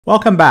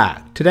Welcome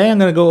back. Today I'm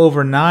going to go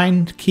over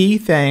 9 key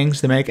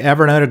things to make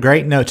Evernote a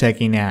great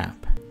note-taking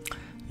app.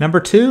 Number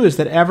 2 is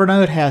that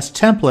Evernote has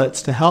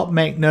templates to help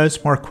make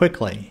notes more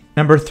quickly.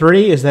 Number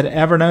 3 is that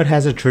Evernote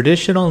has a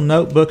traditional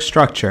notebook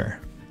structure.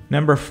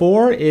 Number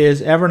 4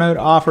 is Evernote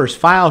offers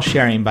file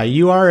sharing by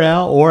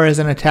URL or as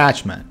an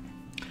attachment.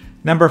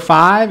 Number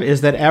 5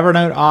 is that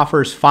Evernote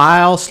offers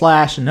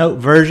file/note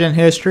version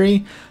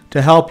history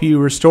to help you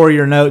restore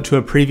your note to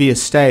a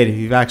previous state if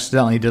you've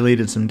accidentally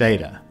deleted some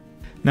data.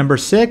 Number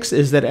 6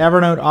 is that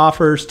Evernote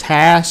offers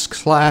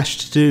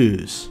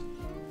tasks/to-dos.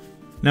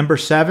 Number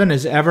 7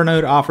 is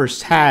Evernote offers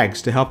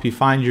tags to help you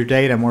find your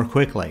data more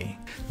quickly.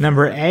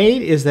 Number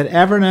 8 is that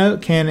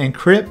Evernote can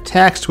encrypt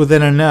text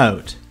within a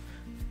note.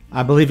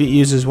 I believe it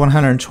uses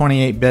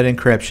 128-bit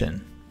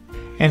encryption.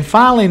 And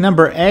finally,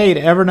 number 8,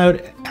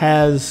 Evernote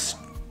has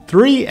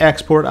 3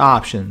 export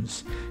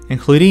options,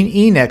 including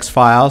Enix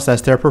files,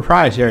 that's their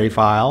proprietary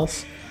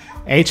files,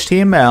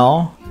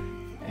 HTML,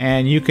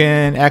 and you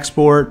can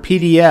export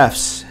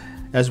PDFs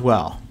as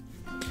well.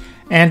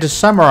 And to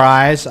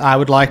summarize, I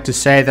would like to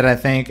say that I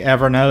think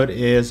Evernote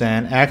is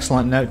an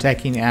excellent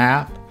note-taking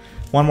app.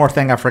 One more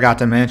thing I forgot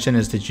to mention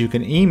is that you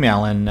can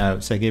email in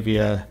notes. They give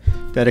you a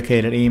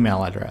dedicated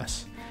email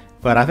address.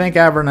 But I think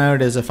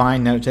Evernote is a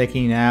fine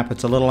note-taking app.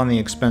 It's a little on the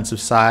expensive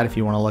side if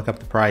you want to look up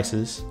the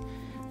prices.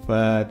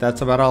 But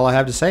that's about all I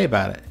have to say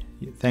about it.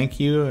 Thank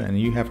you,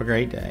 and you have a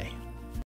great day.